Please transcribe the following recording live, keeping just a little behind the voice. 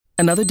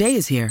Another day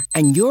is here,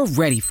 and you're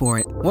ready for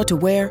it. What to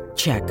wear?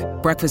 Check.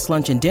 Breakfast,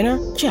 lunch, and dinner?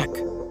 Check.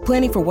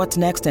 Planning for what's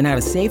next and how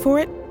to save for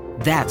it?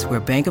 That's where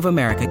Bank of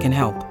America can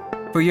help.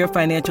 For your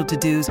financial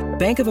to-dos,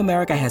 Bank of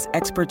America has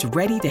experts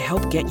ready to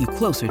help get you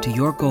closer to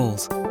your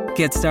goals.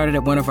 Get started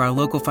at one of our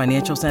local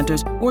financial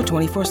centers or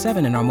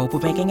 24/7 in our mobile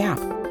banking app.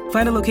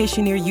 Find a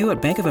location near you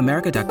at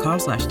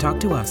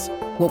bankofamerica.com/talktous.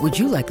 What would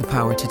you like the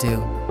power to do?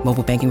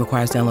 Mobile banking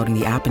requires downloading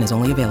the app and is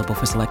only available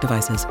for select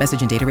devices.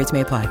 Message and data rates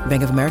may apply.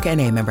 Bank of America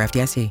N.A., member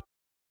FDIC.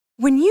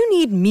 When you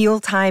need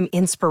mealtime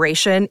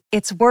inspiration,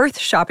 it's worth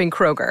shopping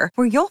Kroger,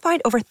 where you'll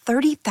find over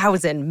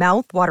 30,000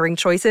 mouth-watering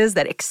choices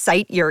that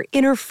excite your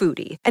inner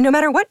foodie. And no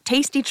matter what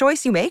tasty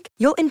choice you make,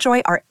 you'll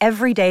enjoy our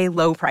everyday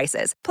low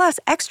prices, plus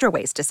extra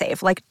ways to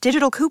save, like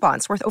digital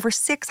coupons worth over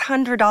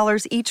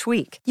 $600 each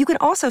week. You can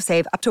also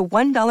save up to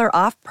 $1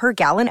 off per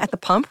gallon at the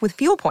pump with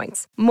fuel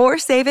points. More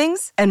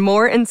savings and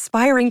more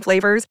inspiring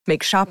flavors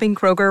make shopping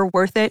Kroger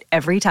worth it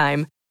every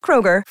time.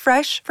 Kroger,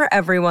 fresh for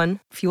everyone.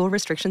 Fuel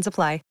restrictions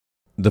apply.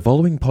 The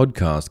following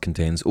podcast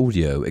contains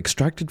audio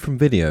extracted from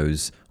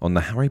videos on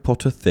the Harry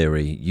Potter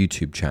Theory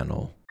YouTube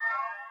channel.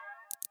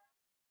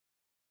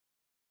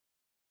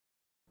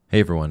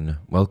 Hey everyone,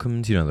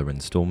 welcome to another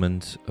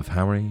installment of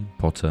Harry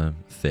Potter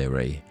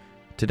Theory.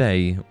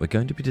 Today, we're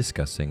going to be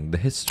discussing the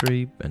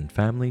history and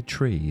family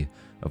tree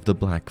of the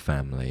Black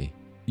family.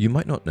 You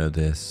might not know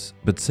this,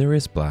 but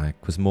Sirius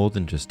Black was more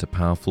than just a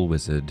powerful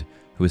wizard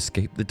who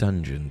escaped the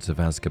dungeons of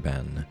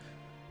Azkaban.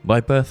 By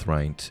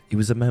birthright, he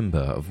was a member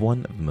of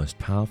one of the most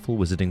powerful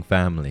wizarding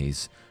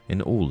families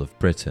in all of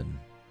Britain.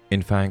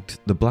 In fact,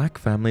 the Black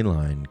family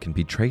line can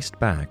be traced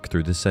back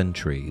through the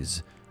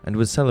centuries and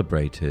was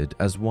celebrated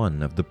as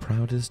one of the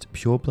proudest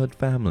pureblood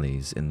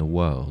families in the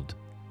world.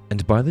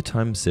 And by the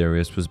time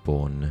Sirius was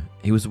born,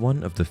 he was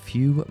one of the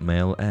few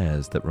male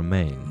heirs that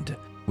remained,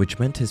 which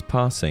meant his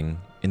passing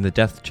in the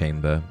Death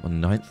Chamber on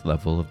the 9th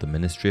level of the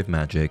Ministry of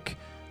Magic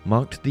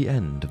marked the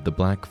end of the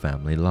Black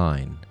family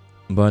line.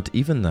 But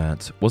even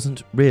that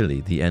wasn't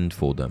really the end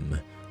for them.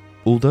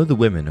 Although the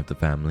women of the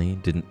family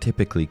didn't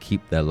typically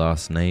keep their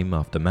last name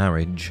after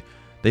marriage,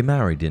 they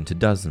married into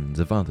dozens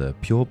of other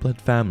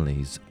pureblood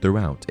families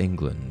throughout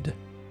England.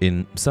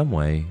 In some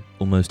way,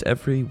 almost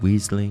every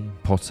Weasley,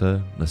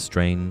 Potter,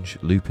 Lestrange,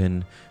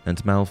 Lupin,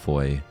 and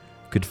Malfoy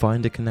could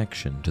find a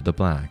connection to the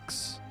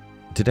Blacks.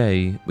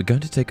 Today, we're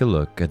going to take a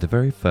look at the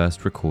very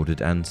first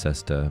recorded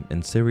ancestor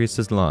in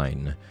Sirius's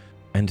line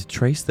and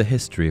trace the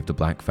history of the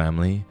Black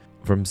family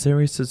from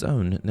Sirius's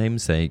own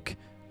namesake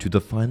to the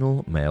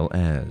final male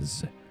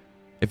heirs.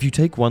 If you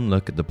take one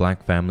look at the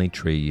Black family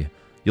tree,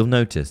 you'll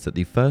notice that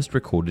the first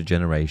recorded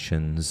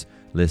generations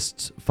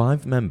lists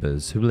 5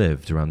 members who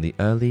lived around the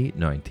early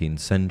 19th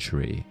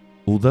century.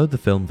 Although the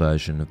film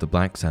version of the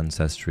Black's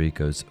ancestry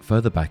goes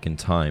further back in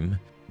time,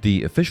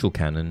 the official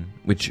canon,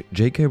 which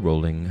J.K.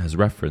 Rowling has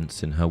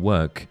referenced in her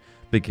work,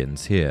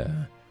 begins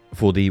here.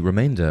 For the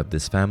remainder of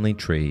this family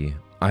tree,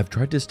 I've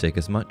tried to stick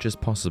as much as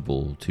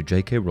possible to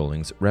J.K.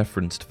 Rowling's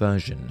referenced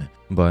version,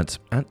 but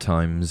at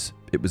times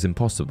it was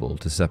impossible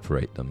to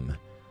separate them.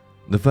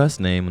 The first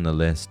name on the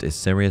list is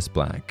Sirius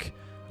Black,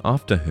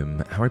 after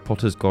whom Harry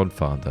Potter's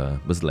godfather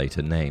was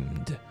later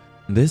named.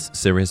 This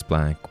Sirius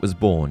Black was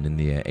born in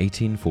the year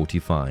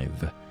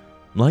 1845.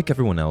 Like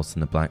everyone else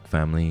in the Black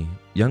family,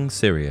 young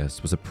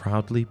Sirius was a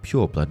proudly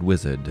pureblood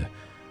wizard,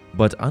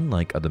 but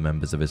unlike other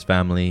members of his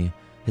family,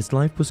 his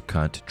life was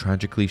cut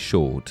tragically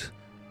short.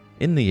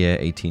 In the year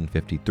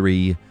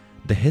 1853,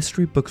 the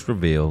history books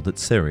reveal that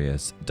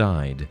Sirius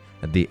died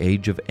at the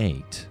age of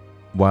 8.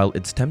 While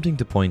it's tempting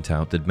to point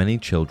out that many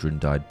children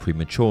died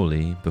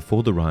prematurely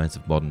before the rise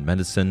of modern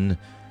medicine,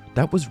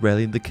 that was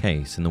rarely the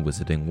case in the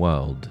wizarding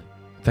world.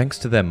 Thanks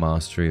to their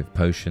mastery of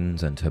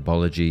potions and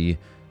herbology,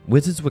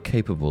 wizards were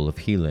capable of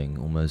healing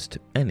almost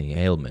any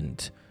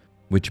ailment,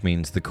 which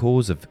means the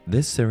cause of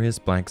this Sirius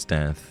Black's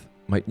death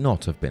might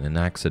not have been an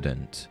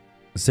accident.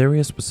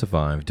 Sirius was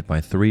survived by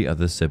 3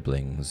 other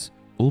siblings,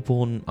 all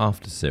born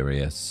after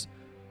Sirius.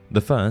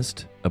 The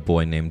first, a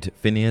boy named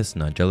Phineas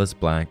Nigellus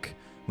Black,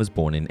 was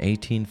born in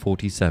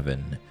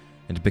 1847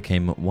 and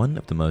became one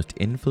of the most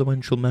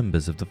influential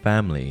members of the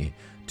family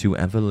to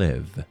ever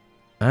live.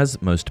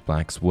 As most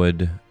Blacks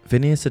would,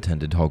 Phineas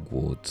attended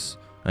Hogwarts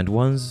and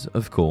was,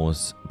 of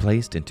course,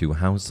 placed into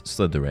House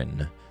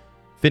Slytherin.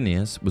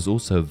 Phineas was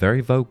also very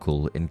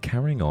vocal in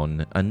carrying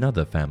on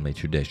another family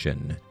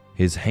tradition,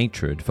 his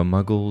hatred for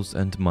Muggles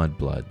and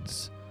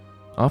mudbloods.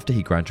 After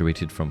he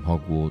graduated from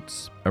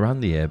Hogwarts,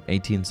 around the year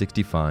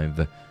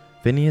 1865,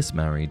 Phineas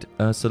married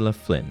Ursula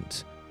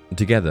Flint.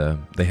 Together,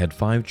 they had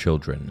 5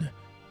 children.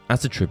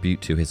 As a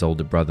tribute to his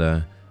older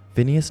brother,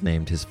 Phineas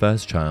named his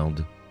first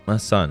child, a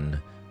son,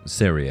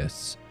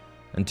 Sirius,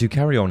 and to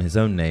carry on his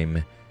own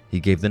name, he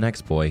gave the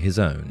next boy his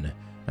own,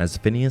 as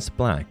Phineas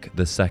Black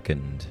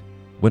II.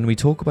 When we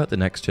talk about the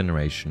next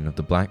generation of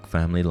the Black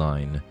family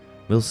line,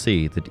 we'll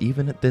see that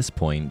even at this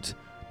point,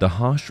 the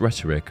harsh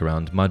rhetoric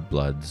around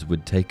mudbloods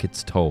would take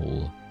its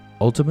toll,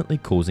 ultimately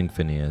causing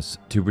Phineas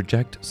to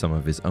reject some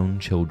of his own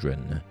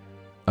children.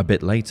 A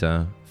bit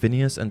later,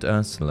 Phineas and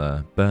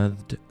Ursula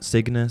birthed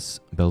Cygnus,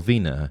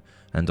 Belvina,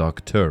 and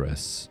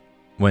Arcturus.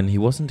 When he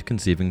wasn't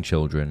conceiving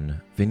children,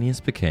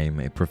 Phineas became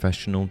a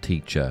professional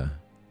teacher,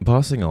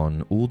 passing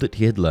on all that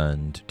he had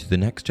learned to the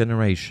next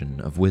generation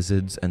of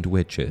wizards and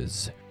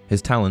witches.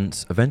 His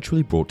talents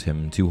eventually brought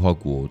him to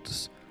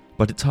Hogwarts,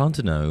 but it's hard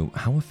to know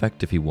how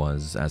effective he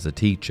was as a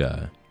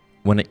teacher.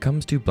 When it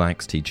comes to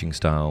Black's teaching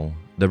style,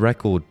 the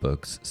record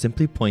books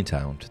simply point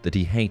out that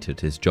he hated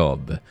his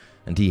job,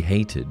 and he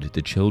hated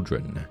the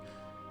children.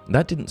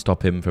 That didn't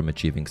stop him from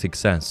achieving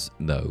success,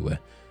 though,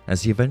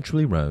 as he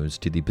eventually rose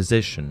to the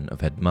position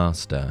of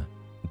headmaster.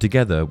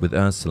 Together with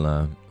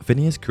Ursula,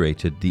 Phineas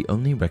created the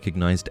only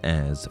recognized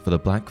heirs for the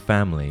Black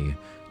family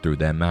through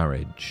their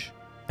marriage.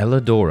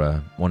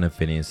 Elladora, one of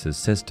Phineas's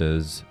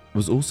sisters,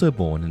 was also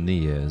born in the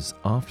years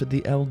after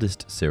the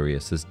eldest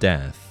Sirius's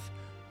death.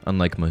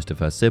 Unlike most of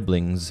her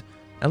siblings,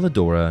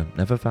 Elladora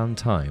never found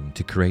time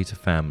to create a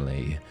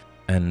family,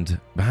 and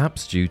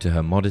perhaps due to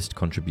her modest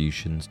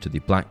contributions to the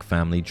Black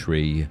family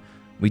tree,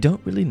 we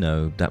don't really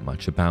know that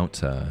much about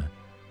her.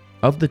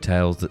 Of the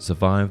tales that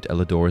survived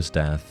Elladora's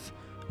death,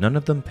 none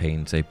of them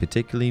paints a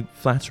particularly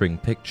flattering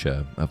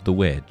picture of the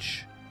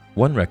witch.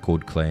 One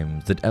record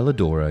claims that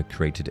Elladora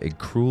created a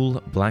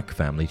cruel Black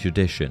family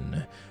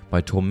tradition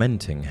by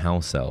tormenting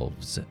house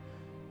elves.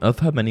 Of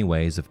her many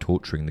ways of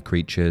torturing the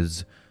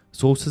creatures,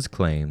 sources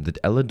claim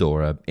that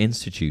Elladora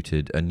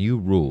instituted a new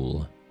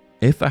rule.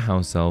 If a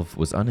house elf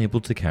was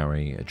unable to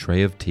carry a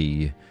tray of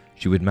tea,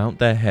 she would mount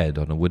their head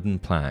on a wooden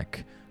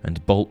plaque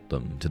and bolt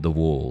them to the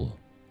wall.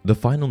 The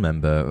final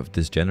member of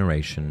this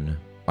generation,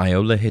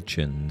 Iola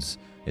Hitchens,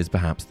 is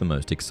perhaps the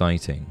most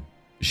exciting.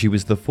 She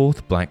was the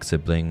fourth Black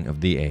sibling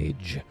of the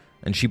age,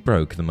 and she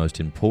broke the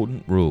most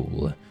important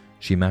rule.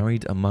 She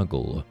married a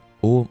Muggle,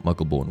 or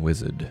Muggle-born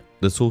wizard.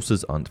 The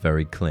sources aren't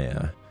very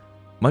clear.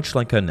 Much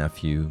like her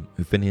nephew,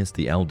 who Phineas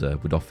the Elder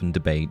would often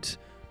debate,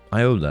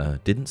 Iola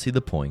didn't see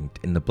the point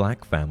in the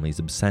Black family's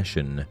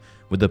obsession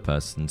with a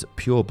person's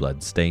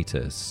pureblood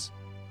status.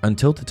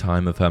 Until the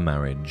time of her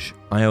marriage,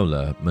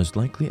 Iola most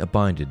likely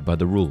abided by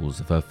the rules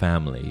of her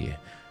family.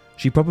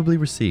 She probably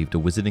received a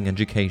wizarding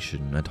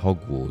education at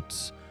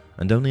Hogwarts,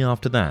 and only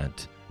after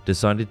that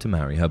decided to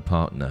marry her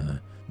partner,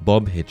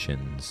 Bob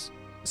Hitchens.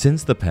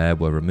 Since the pair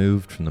were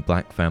removed from the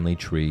Black family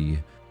tree,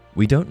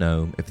 we don't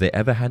know if they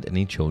ever had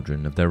any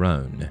children of their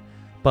own,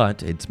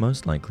 but it's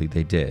most likely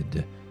they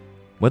did.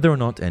 Whether or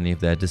not any of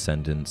their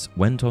descendants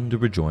went on to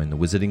rejoin the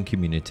wizarding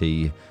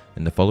community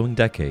in the following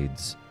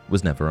decades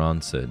was never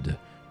answered,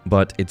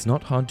 but it's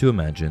not hard to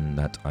imagine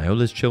that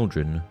Iola's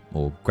children,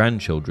 or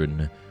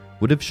grandchildren,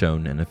 would have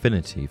shown an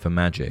affinity for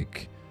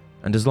magic,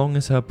 and as long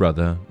as her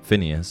brother,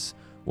 Phineas,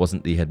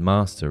 wasn't the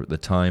headmaster at the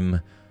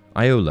time,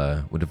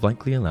 Iola would have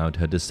likely allowed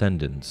her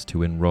descendants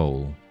to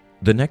enroll.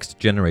 The next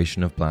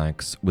generation of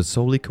Blacks was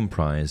solely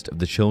comprised of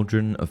the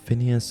children of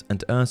Phineas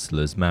and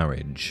Ursula's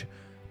marriage.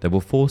 There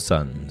were 4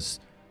 sons,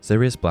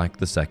 Sirius Black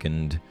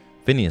II,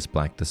 Phineas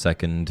Black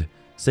II,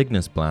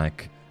 Cygnus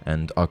Black,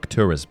 and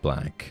Arcturus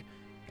Black,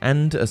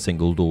 and a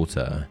single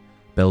daughter,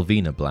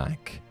 Belvina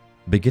Black.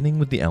 Beginning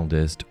with the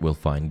eldest, we'll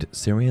find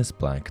Sirius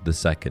Black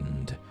II.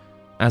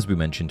 As we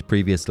mentioned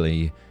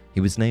previously, he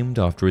was named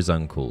after his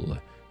uncle,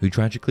 who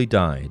tragically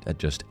died at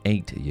just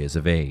 8 years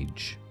of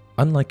age.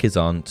 Unlike his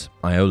aunt,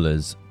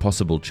 Iola's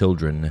possible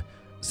children,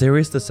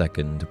 Sirius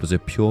II was a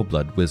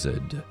pure-blood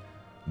wizard.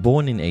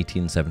 Born in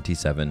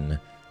 1877,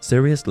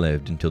 Sirius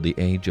lived until the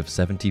age of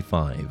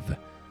 75,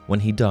 when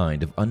he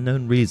died of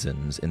unknown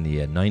reasons in the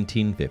year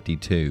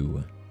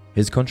 1952.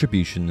 His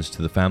contributions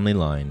to the family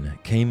line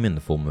came in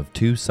the form of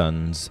 2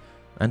 sons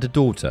and a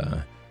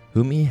daughter,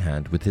 whom he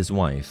had with his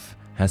wife,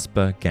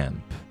 Hesper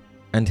Gamp,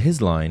 and his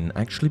line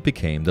actually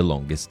became the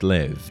longest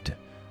lived.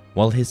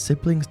 While his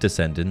siblings'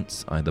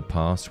 descendants either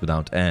passed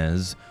without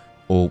heirs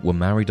or were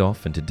married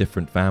off into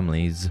different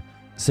families,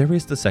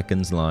 Sirius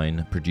II's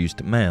line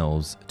produced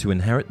males to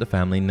inherit the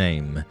family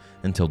name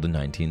until the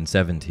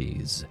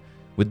 1970s,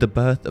 with the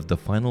birth of the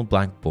final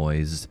Black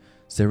boys,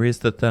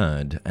 Sirius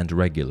III and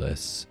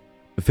Regulus.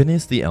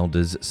 Phineas the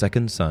Elder's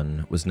second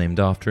son was named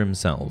after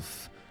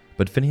himself,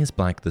 but Phineas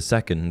Black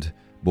II,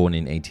 born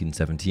in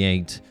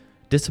 1878,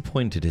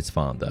 disappointed his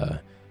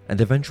father and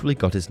eventually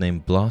got his name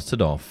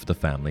blasted off the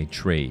family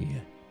tree.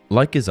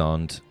 Like his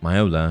aunt,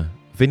 Iola,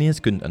 Phineas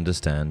couldn't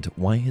understand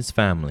why his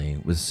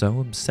family was so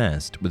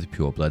obsessed with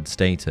pureblood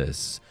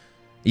status.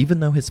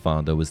 Even though his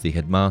father was the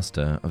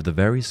headmaster of the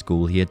very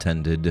school he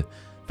attended,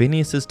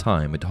 Phineas's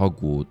time at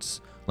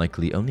Hogwarts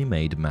likely only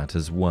made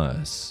matters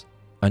worse.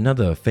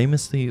 Another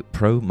famously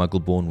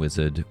pro-Muggle-born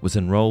wizard was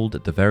enrolled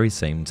at the very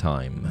same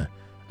time,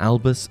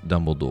 Albus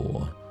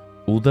Dumbledore.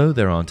 Although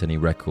there aren't any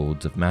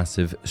records of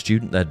massive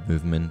student-led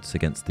movements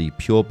against the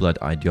pure-blood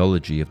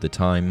ideology of the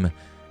time,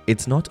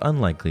 it's not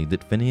unlikely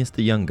that Phineas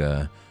the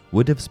Younger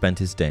would have spent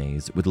his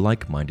days with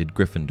like-minded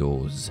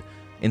Gryffindors,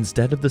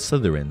 instead of the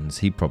Slytherins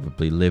he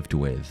probably lived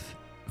with.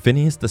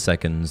 Phineas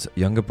II's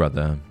younger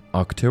brother,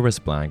 Arcturus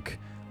Black,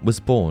 was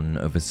born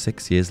over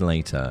 6 years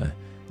later,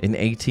 in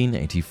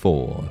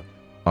 1884.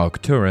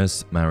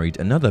 Arcturus married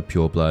another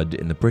pureblood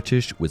in the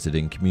British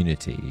wizarding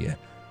community,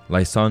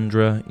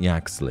 Lysandra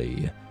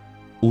Yaxley.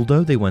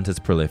 Although they weren't as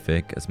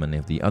prolific as many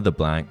of the other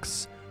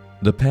blacks,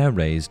 the pair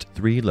raised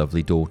 3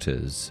 lovely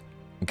daughters,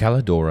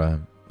 Calidora,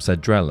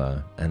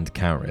 Cedrella, and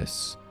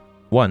Caris.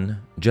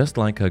 One, just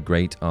like her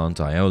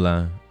great-aunt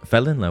Iola,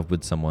 fell in love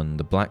with someone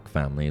the black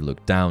family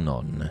looked down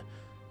on.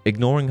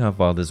 Ignoring her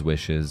father's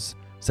wishes,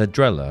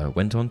 Cedrella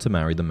went on to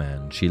marry the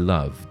man she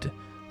loved,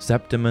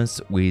 Septimus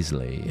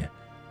Weasley.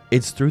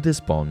 It's through this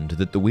bond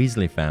that the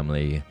Weasley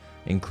family,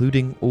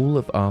 including all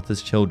of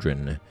Arthur's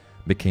children,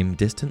 became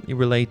distantly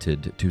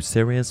related to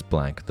Sirius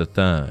Black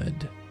III.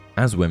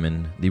 As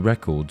women, the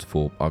records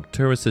for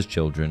Arcturus's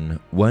children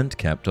weren't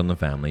kept on the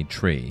family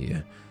tree,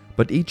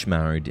 but each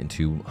married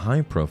into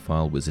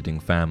high-profile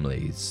wizarding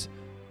families.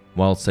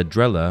 While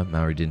Cedrella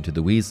married into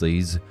the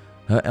Weasleys,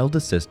 her elder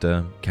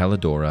sister,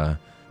 Calidora,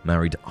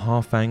 married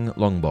Harfang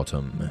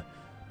Longbottom,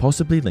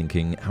 possibly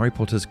linking Harry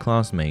Potter's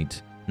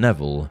classmate,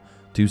 Neville,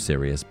 to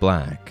Sirius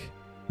Black.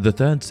 The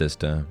third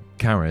sister,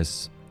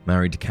 Caris,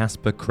 married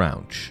Casper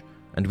Crouch,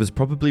 and was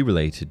probably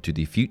related to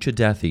the future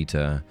Death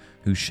Eater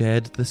who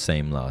shared the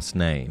same last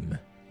name.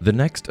 The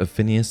next of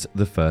Phineas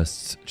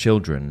I's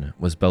children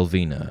was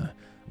Belvina,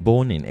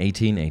 born in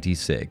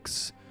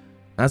 1886.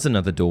 As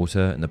another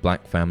daughter in the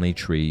Black family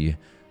tree,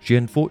 she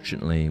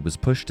unfortunately was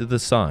pushed to the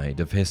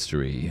side of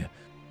history.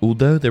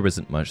 Although there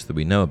isn't much that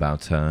we know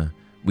about her,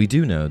 we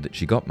do know that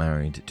she got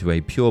married to a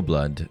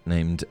pureblood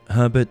named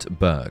Herbert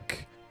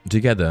Burke.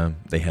 Together,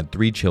 they had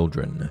 3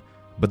 children,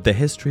 but the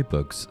history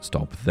books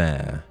stop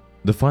there.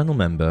 The final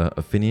member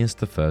of Phineas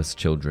I's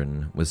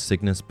children was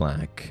Cygnus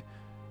Black.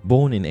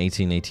 Born in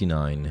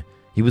 1889,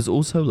 he was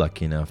also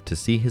lucky enough to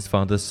see his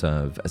father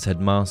serve as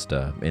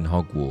headmaster in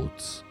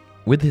Hogwarts.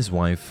 With his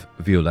wife,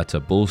 Violetta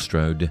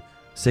Bulstrode,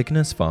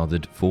 Cygnus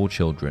fathered 4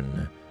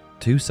 children,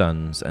 2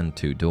 sons and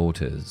 2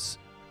 daughters.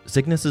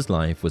 Cygnus's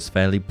life was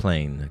fairly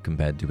plain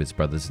compared to his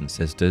brothers and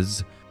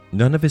sisters.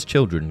 None of his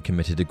children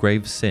committed a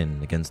grave sin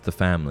against the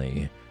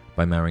family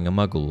by marrying a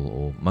Muggle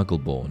or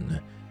Muggleborn.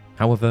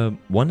 However,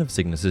 one of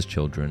Cygnus's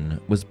children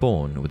was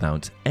born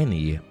without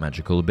any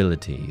magical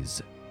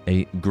abilities,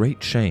 a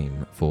great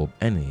shame for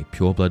any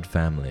pureblood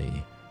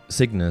family.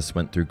 Cygnus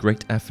went through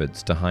great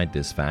efforts to hide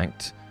this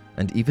fact,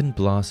 and even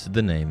blasted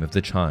the name of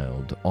the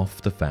child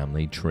off the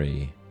family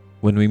tree.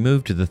 When we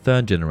move to the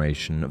 3rd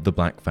generation of the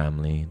Black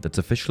family that's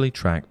officially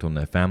tracked on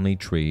their family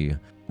tree,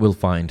 we'll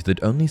find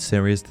that only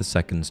Sirius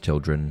II's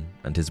children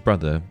and his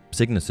brother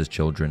Cygnus's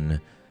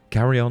children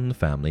carry on the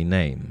family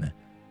name.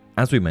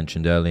 As we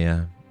mentioned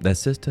earlier, their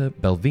sister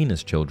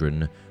Belvina's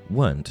children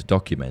weren't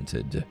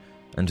documented,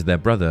 and their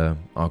brother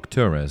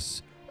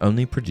Arcturus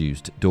only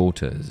produced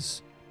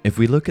daughters. If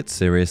we look at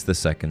Sirius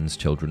II's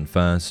children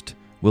first,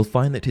 we'll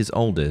find that his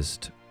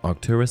oldest,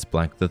 Arcturus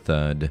Black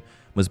III,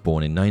 was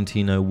born in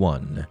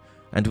 1901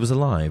 and was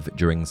alive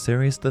during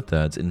Sirius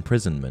III's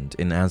imprisonment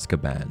in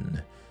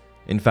Azkaban.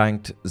 In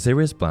fact,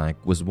 Sirius Black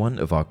was one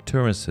of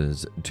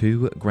Arcturus's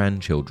 2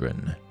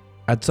 grandchildren.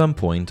 At some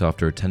point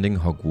after attending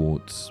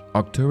Hogwarts,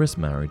 Arcturus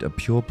married a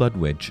pureblood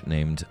witch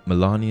named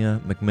Melania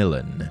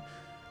Macmillan.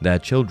 Their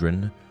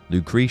children,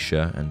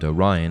 Lucretia and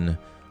Orion,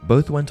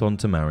 both went on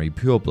to marry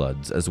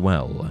purebloods as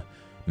well,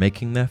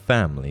 making their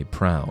family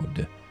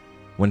proud.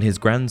 When his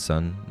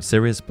grandson,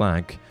 Sirius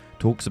Black,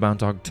 talks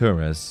about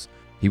Arcturus,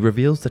 he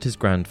reveals that his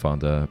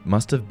grandfather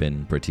must have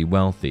been pretty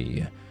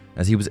wealthy,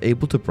 as he was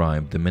able to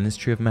bribe the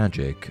Ministry of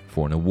Magic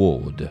for an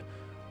award.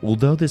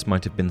 Although this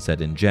might have been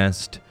said in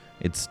jest,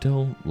 it's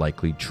still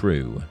likely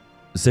true.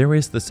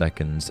 Sirius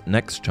II's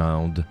next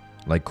child,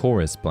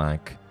 Lycoris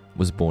Black,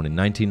 was born in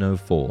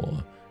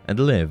 1904 and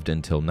lived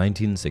until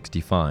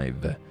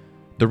 1965.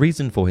 The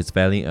reason for his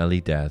fairly early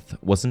death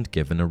wasn't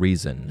given a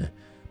reason,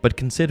 but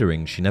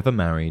considering she never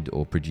married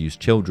or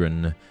produced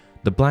children,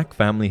 the Black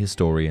family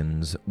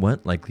historians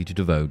weren't likely to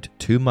devote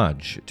too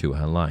much to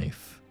her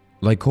life.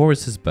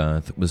 Lycoris's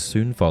birth was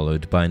soon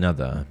followed by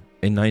another,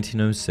 in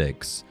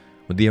 1906,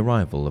 with the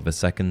arrival of a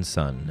second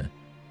son.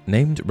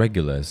 Named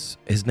Regulus,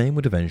 his name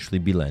would eventually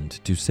be lent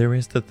to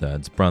Sirius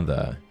III's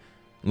brother.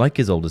 Like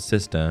his older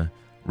sister,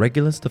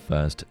 Regulus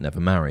I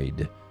never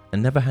married,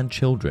 and never had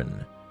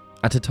children.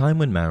 At a time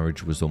when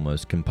marriage was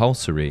almost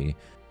compulsory,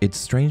 it's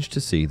strange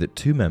to see that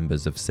 2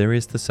 members of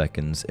Sirius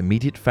II's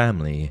immediate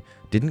family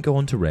didn't go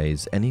on to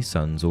raise any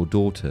sons or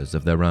daughters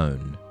of their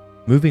own.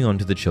 Moving on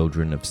to the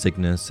children of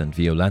Cygnus and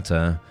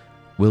Violetta,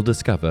 we'll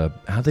discover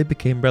how they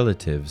became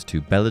relatives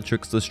to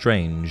Bellatrix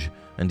Lestrange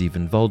and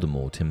even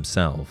Voldemort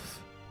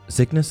himself.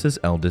 Cygnus's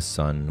eldest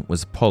son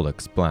was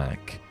Pollux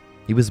Black.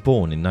 He was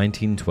born in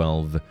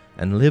 1912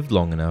 and lived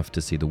long enough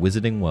to see the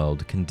wizarding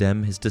world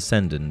condemn his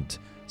descendant,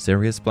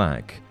 Sirius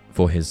Black,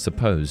 for his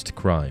supposed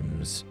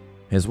crimes.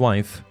 His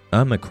wife,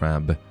 Irma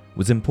Crabbe,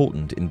 was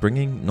important in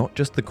bringing not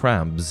just the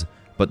Crabs,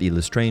 but the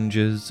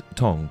Lestranges,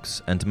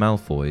 Tonks, and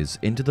Malfoys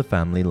into the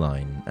family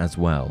line as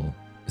well.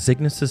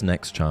 Cygnus's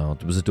next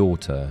child was a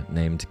daughter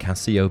named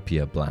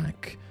Cassiopeia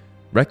Black.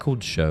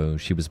 Records show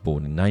she was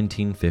born in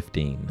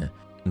 1915,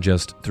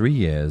 just 3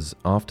 years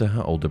after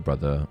her older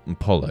brother,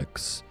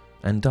 Pollux.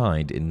 and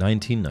died in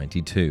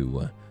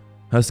 1992.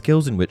 Her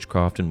skills in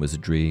witchcraft and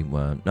wizardry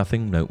were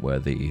nothing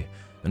noteworthy,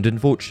 and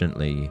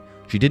unfortunately,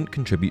 she didn't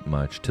contribute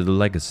much to the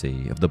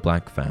legacy of the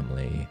Black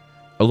family.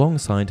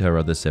 Alongside her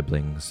other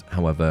siblings,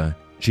 however,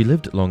 she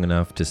lived long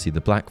enough to see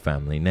the Black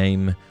family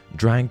name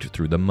dragged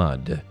through the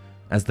mud,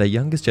 as their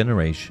youngest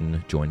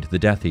generation joined the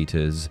Death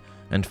Eaters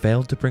and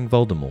failed to bring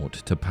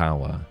Voldemort to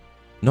power.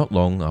 Not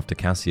long after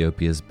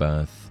Cassiopeia's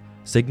birth,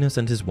 Cygnus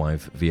and his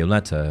wife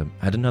Violetta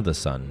had another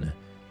son,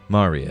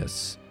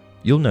 Marius.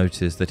 You'll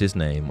notice that his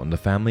name on the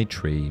family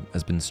tree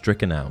has been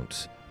stricken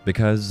out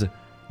because,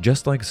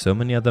 just like so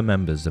many other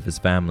members of his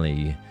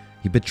family,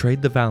 he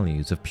betrayed the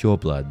values of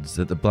purebloods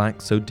that the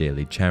Blacks so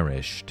dearly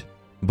cherished.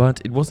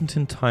 But it wasn't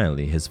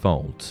entirely his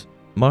fault.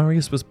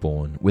 Marius was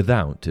born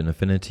without an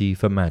affinity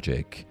for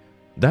magic.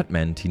 That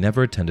meant he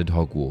never attended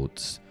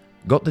Hogwarts,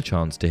 got the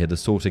chance to hear the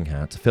Sorting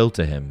Hat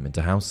filter him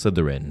into House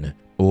Slytherin,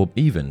 or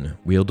even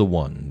wield a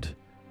wand.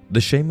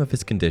 The shame of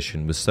his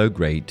condition was so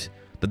great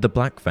that the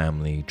Black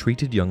family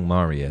treated young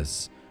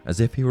Marius as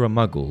if he were a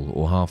muggle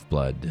or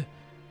half-blood.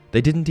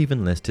 They didn't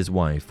even list his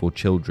wife or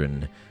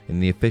children in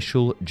the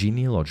official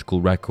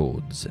genealogical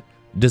records,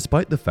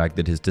 despite the fact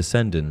that his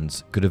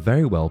descendants could have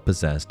very well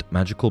possessed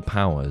magical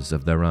powers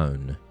of their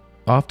own.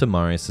 After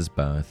Marius's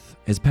birth,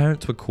 his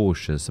parents were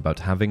cautious about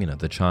having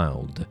another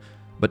child,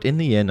 but in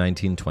the year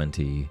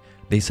 1920,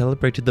 they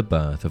celebrated the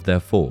birth of their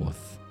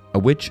fourth, a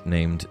witch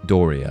named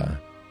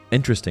Doria.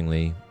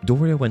 Interestingly,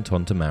 Doria went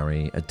on to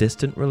marry a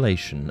distant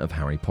relation of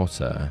Harry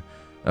Potter,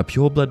 a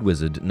pureblood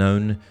wizard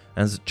known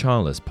as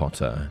Charles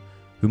Potter,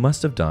 who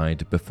must have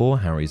died before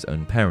Harry's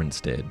own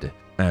parents did,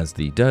 as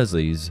the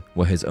Dursleys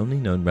were his only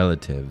known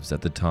relatives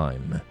at the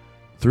time.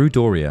 Through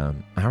Doria,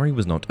 Harry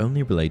was not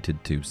only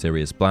related to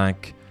Sirius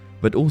Black,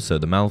 but also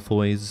the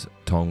Malfoys,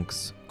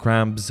 Tonks,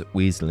 Crabs,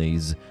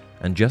 Weasleys,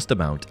 and just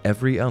about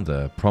every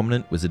other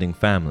prominent wizarding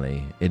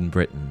family in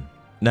Britain.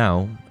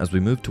 Now, as we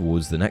move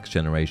towards the next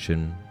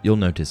generation, you'll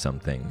notice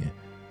something.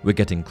 We're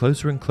getting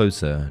closer and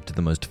closer to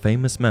the most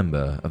famous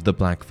member of the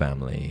Black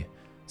family,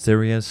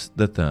 Sirius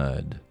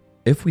III.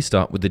 If we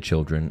start with the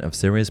children of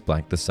Sirius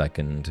Black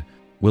II,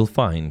 we'll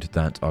find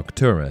that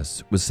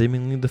Arcturus was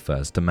seemingly the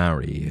first to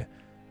marry.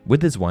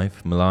 With his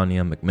wife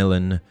Melania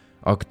Macmillan,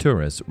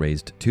 Arcturus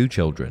raised two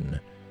children.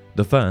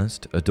 The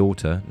first, a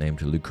daughter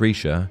named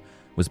Lucretia,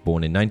 was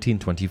born in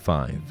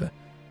 1925.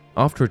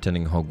 After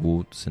attending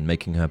Hogwarts and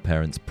making her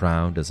parents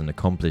proud as an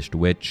accomplished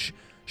witch,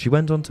 she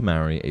went on to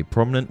marry a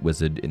prominent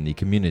wizard in the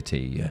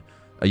community,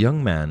 a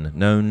young man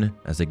known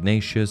as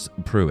Ignatius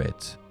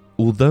Pruitt.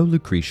 Although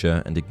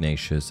Lucretia and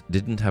Ignatius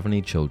didn't have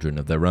any children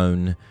of their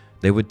own,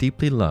 they were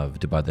deeply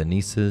loved by their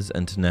nieces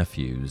and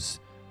nephews.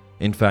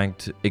 In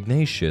fact,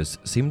 Ignatius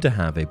seemed to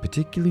have a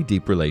particularly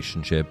deep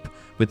relationship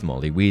with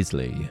Molly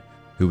Weasley,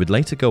 who would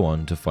later go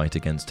on to fight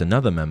against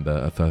another member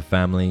of her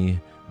family,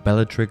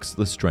 Bellatrix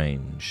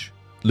Lestrange.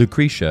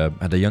 Lucretia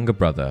had a younger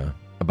brother,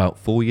 about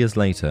 4 years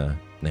later,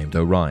 named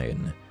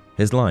Orion.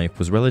 His life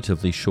was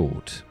relatively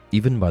short,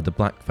 even by the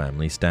Black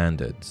family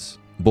standards.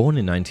 Born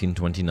in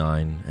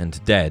 1929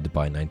 and dead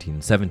by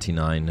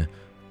 1979,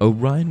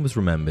 Orion was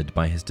remembered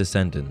by his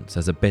descendants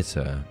as a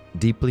bitter,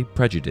 deeply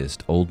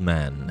prejudiced old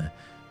man.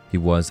 He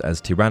was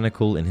as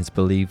tyrannical in his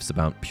beliefs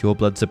about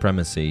pureblood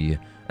supremacy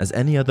as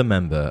any other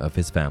member of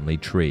his family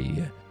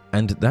tree,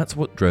 and that's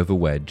what drove a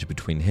wedge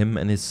between him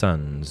and his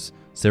sons,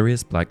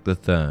 Sirius Black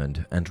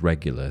III and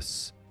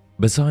Regulus.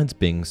 Besides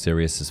being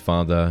Sirius's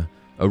father,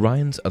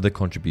 Orion's other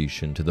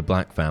contribution to the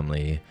Black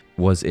family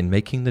was in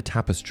making the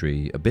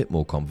tapestry a bit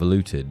more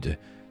convoluted,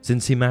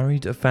 since he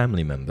married a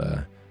family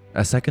member,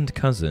 a second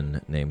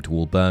cousin named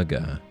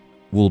Walburga.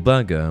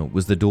 Walburga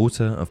was the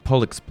daughter of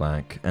Pollux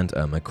Black and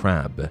Irma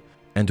Crabbe,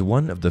 and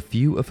one of the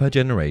few of her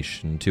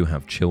generation to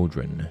have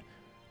children.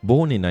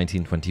 Born in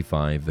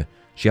 1925,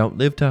 she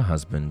outlived her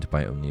husband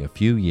by only a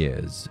few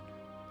years.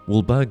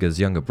 Walburga's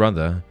younger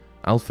brother,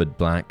 Alfred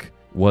Black,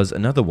 was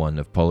another one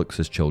of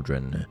Pollux's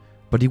children,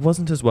 but he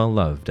wasn't as well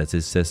loved as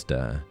his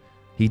sister.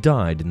 He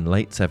died in the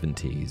late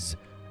 70s,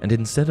 and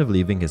instead of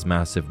leaving his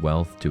massive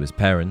wealth to his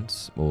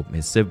parents or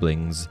his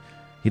siblings,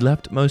 he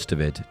left most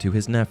of it to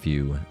his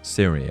nephew,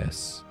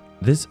 Sirius.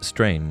 This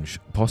strange,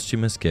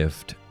 posthumous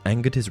gift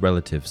angered his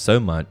relatives so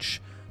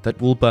much that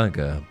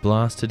Walburga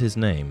blasted his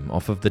name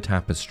off of the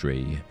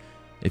tapestry.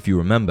 If you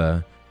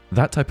remember,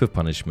 that type of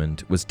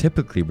punishment was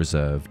typically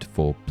reserved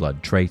for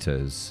blood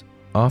traitors.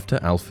 After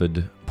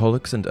Alfred,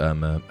 Pollux and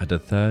Irma had a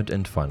third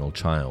and final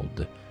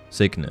child,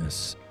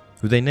 Cygnus,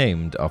 who they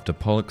named after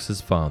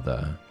Pollux's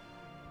father.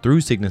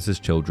 Through Cygnus's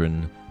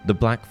children, the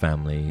Black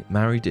family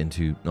married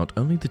into not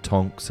only the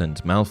Tonks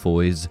and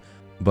Malfoys,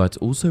 but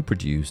also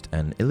produced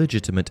an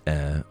illegitimate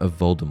heir of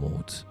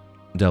Voldemort,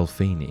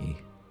 Delphine.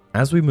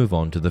 As we move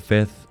on to the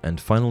fifth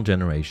and final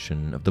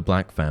generation of the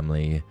Black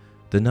family,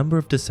 the number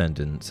of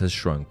descendants has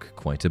shrunk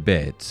quite a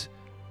bit.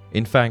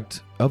 In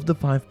fact, of the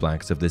 5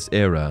 Blacks of this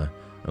era,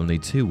 only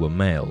 2 were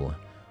male,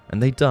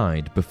 and they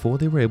died before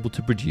they were able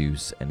to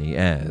produce any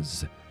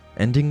heirs,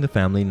 ending the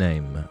family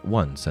name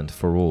once and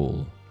for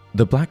all.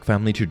 The Black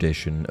family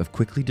tradition of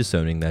quickly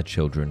disowning their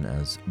children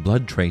as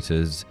blood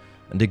traitors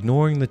and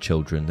ignoring the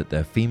children that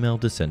their female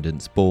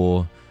descendants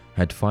bore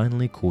had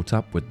finally caught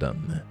up with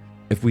them.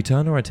 If we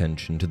turn our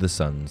attention to the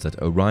sons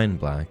that Orion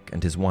Black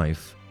and his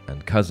wife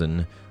and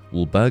cousin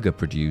Walburga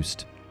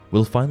produced,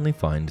 we'll finally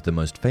find the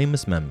most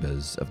famous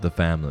members of the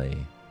family.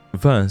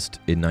 First,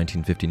 in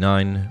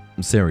 1959,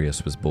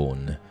 Sirius was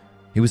born.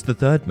 He was the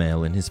third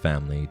male in his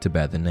family to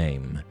bear the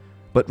name,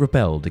 but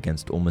rebelled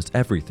against almost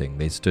everything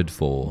they stood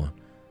for.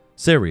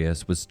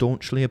 Sirius was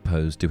staunchly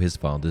opposed to his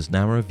father's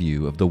narrow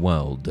view of the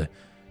world,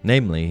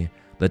 namely,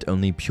 that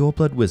only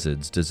pure-blood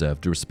wizards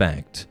deserved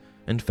respect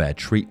and fair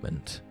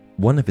treatment.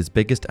 One of his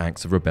biggest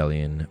acts of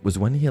rebellion was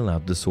when he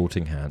allowed the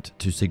Sorting Hat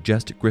to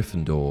suggest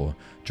Gryffindor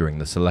during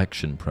the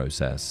selection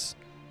process.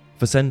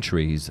 For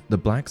centuries, the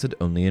Blacks had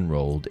only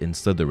enrolled in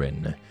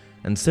Slytherin,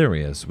 and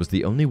Sirius was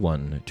the only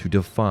one to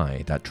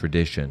defy that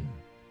tradition.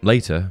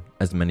 Later,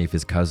 as many of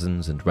his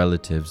cousins and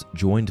relatives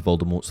joined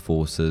Voldemort's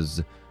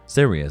forces,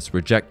 Sirius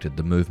rejected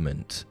the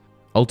movement.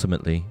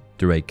 Ultimately,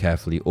 through a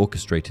carefully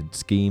orchestrated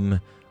scheme,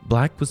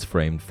 Black was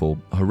framed for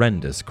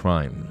horrendous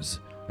crimes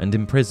and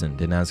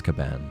imprisoned in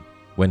Azkaban.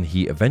 When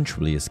he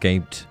eventually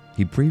escaped,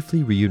 he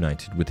briefly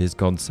reunited with his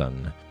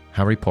godson,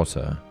 Harry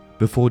Potter,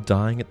 before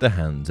dying at the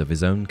hands of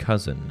his own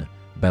cousin,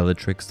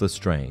 Bellatrix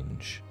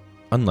Lestrange.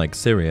 Unlike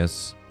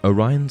Sirius,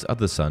 Orion's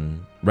other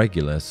son,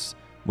 Regulus,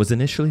 was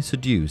initially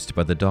seduced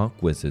by the dark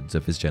wizards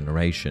of his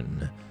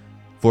generation.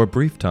 For a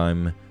brief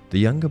time, the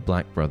younger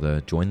Black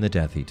brother joined the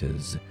Death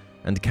Eaters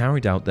and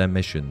carried out their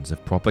missions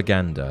of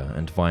propaganda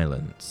and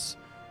violence.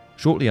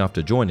 Shortly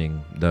after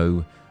joining,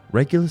 though,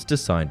 Regulus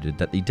decided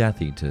that the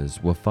Death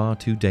Eaters were far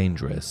too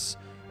dangerous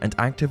and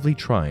actively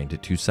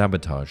tried to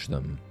sabotage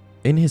them.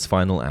 In his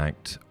final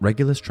act,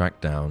 Regulus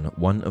tracked down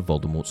one of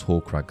Voldemort's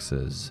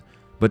Horcruxes,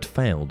 but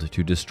failed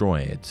to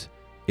destroy it.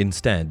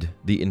 Instead,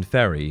 the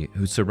Inferi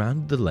who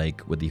surrounded the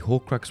lake where the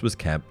Horcrux was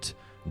kept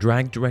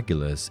dragged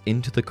Regulus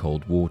into the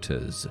cold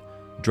waters,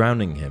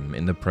 drowning him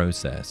in the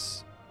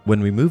process.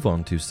 When we move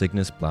on to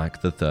Cygnus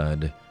Black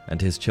III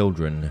and his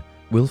children,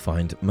 we'll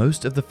find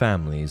most of the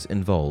families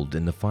involved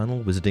in the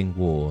final Wizarding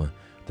War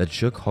that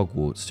shook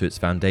Hogwarts to its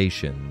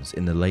foundations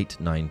in the late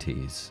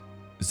 90s.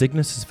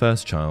 Cygnus'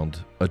 first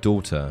child, a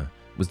daughter,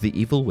 was the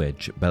evil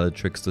witch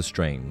Bellatrix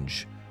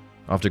Lestrange.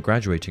 After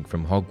graduating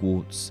from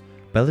Hogwarts,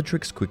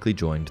 Bellatrix quickly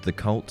joined the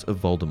cult of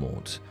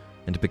Voldemort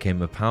and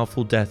became a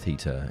powerful Death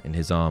Eater in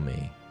his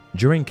army.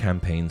 During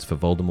campaigns for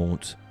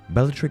Voldemort,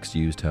 Bellatrix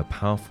used her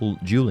powerful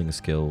dueling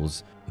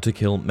skills to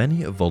kill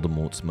many of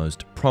Voldemort's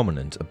most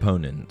prominent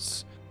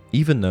opponents.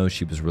 Even though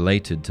she was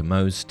related to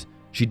most,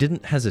 she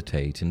didn't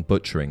hesitate in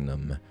butchering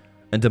them,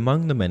 and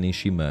among the many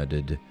she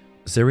murdered,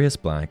 Sirius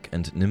Black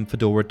and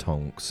Nymphadora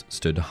Tonks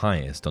stood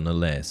highest on the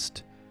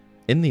list.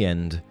 In the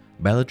end,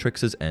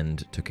 Bellatrix's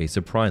end took a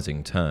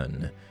surprising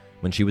turn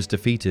when she was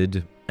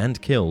defeated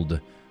and killed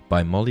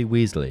by Molly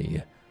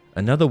Weasley,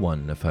 another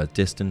one of her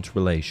distant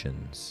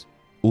relations.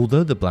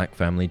 Although the Black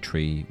family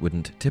tree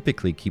wouldn't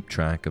typically keep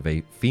track of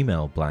a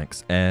female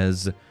Black's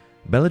heirs,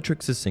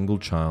 Bellatrix's single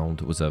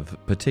child was of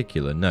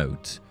particular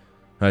note.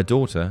 Her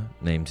daughter,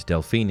 named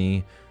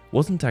Delphine,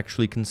 wasn't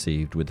actually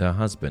conceived with her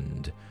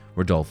husband,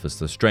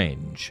 Rodolphus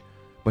Lestrange,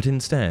 but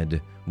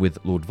instead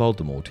with Lord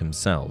Voldemort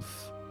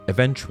himself.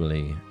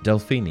 Eventually,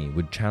 Delphine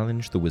would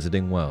challenge the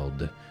wizarding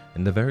world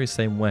in the very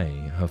same way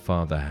her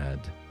father had.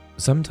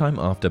 Sometime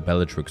after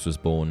Bellatrix was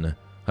born,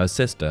 her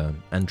sister,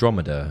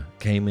 Andromeda,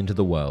 came into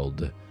the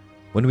world.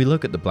 When we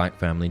look at the Black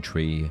family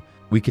tree,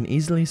 we can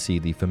easily see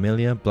the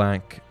familiar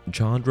black,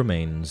 charred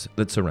remains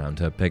that surround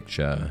her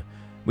picture,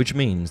 which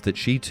means that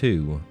she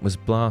too was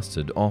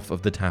blasted off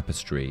of the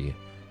tapestry.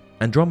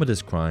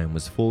 Andromeda's crime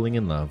was falling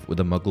in love with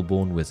a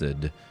Muggle-born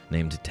wizard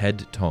named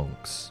Ted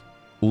Tonks.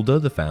 Although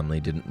the family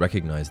didn't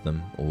recognize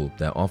them or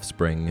their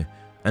offspring,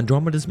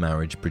 Andromeda's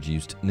marriage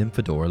produced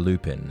Nymphadora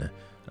Lupin,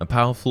 a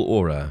powerful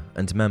aura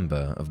and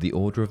member of the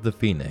Order of the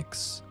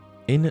Phoenix.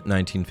 In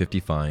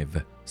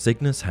 1955,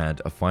 Cygnus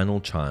had a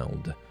final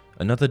child,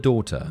 another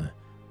daughter.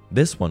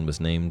 This one was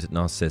named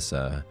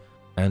Narcissa,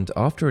 and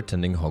after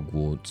attending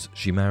Hogwarts,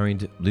 she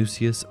married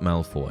Lucius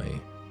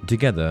Malfoy.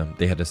 Together,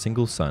 they had a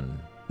single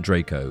son,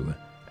 Draco,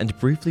 and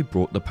briefly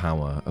brought the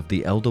power of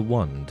the Elder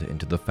Wand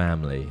into the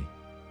family.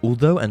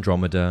 Although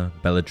Andromeda,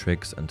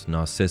 Bellatrix, and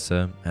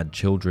Narcissa had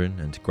children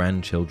and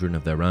grandchildren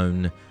of their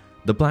own,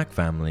 the Black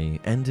family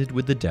ended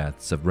with the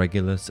deaths of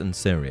Regulus and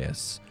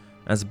Sirius,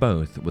 as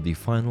both were the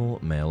final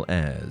male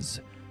heirs,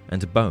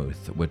 and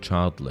both were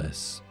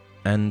childless.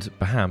 And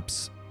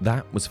perhaps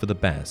that was for the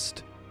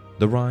best.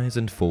 The rise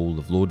and fall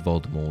of Lord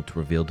Voldemort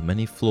revealed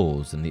many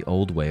flaws in the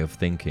old way of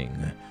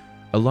thinking,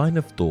 a line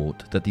of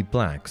thought that the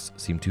Blacks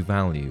seemed to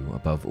value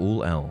above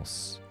all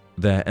else.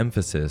 Their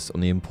emphasis on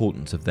the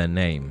importance of their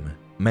name,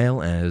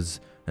 male heirs,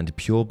 and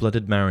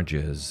pure-blooded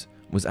marriages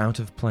was out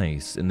of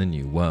place in the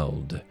new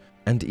world,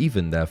 and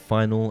even their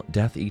final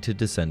Death Eater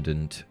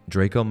descendant,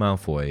 Draco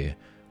Malfoy,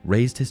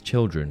 raised his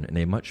children in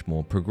a much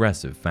more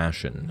progressive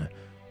fashion,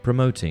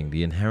 promoting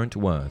the inherent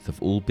worth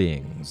of all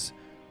beings,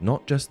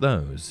 not just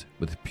those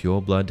with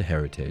pure blood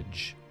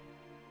heritage.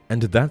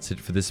 And that's it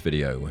for this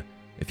video.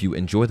 If you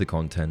enjoy the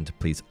content,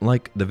 please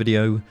like the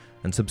video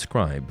and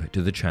subscribe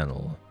to the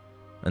channel.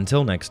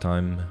 Until next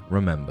time,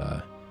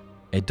 remember,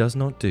 it does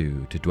not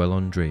do to dwell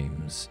on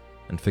dreams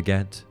and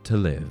forget to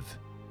live.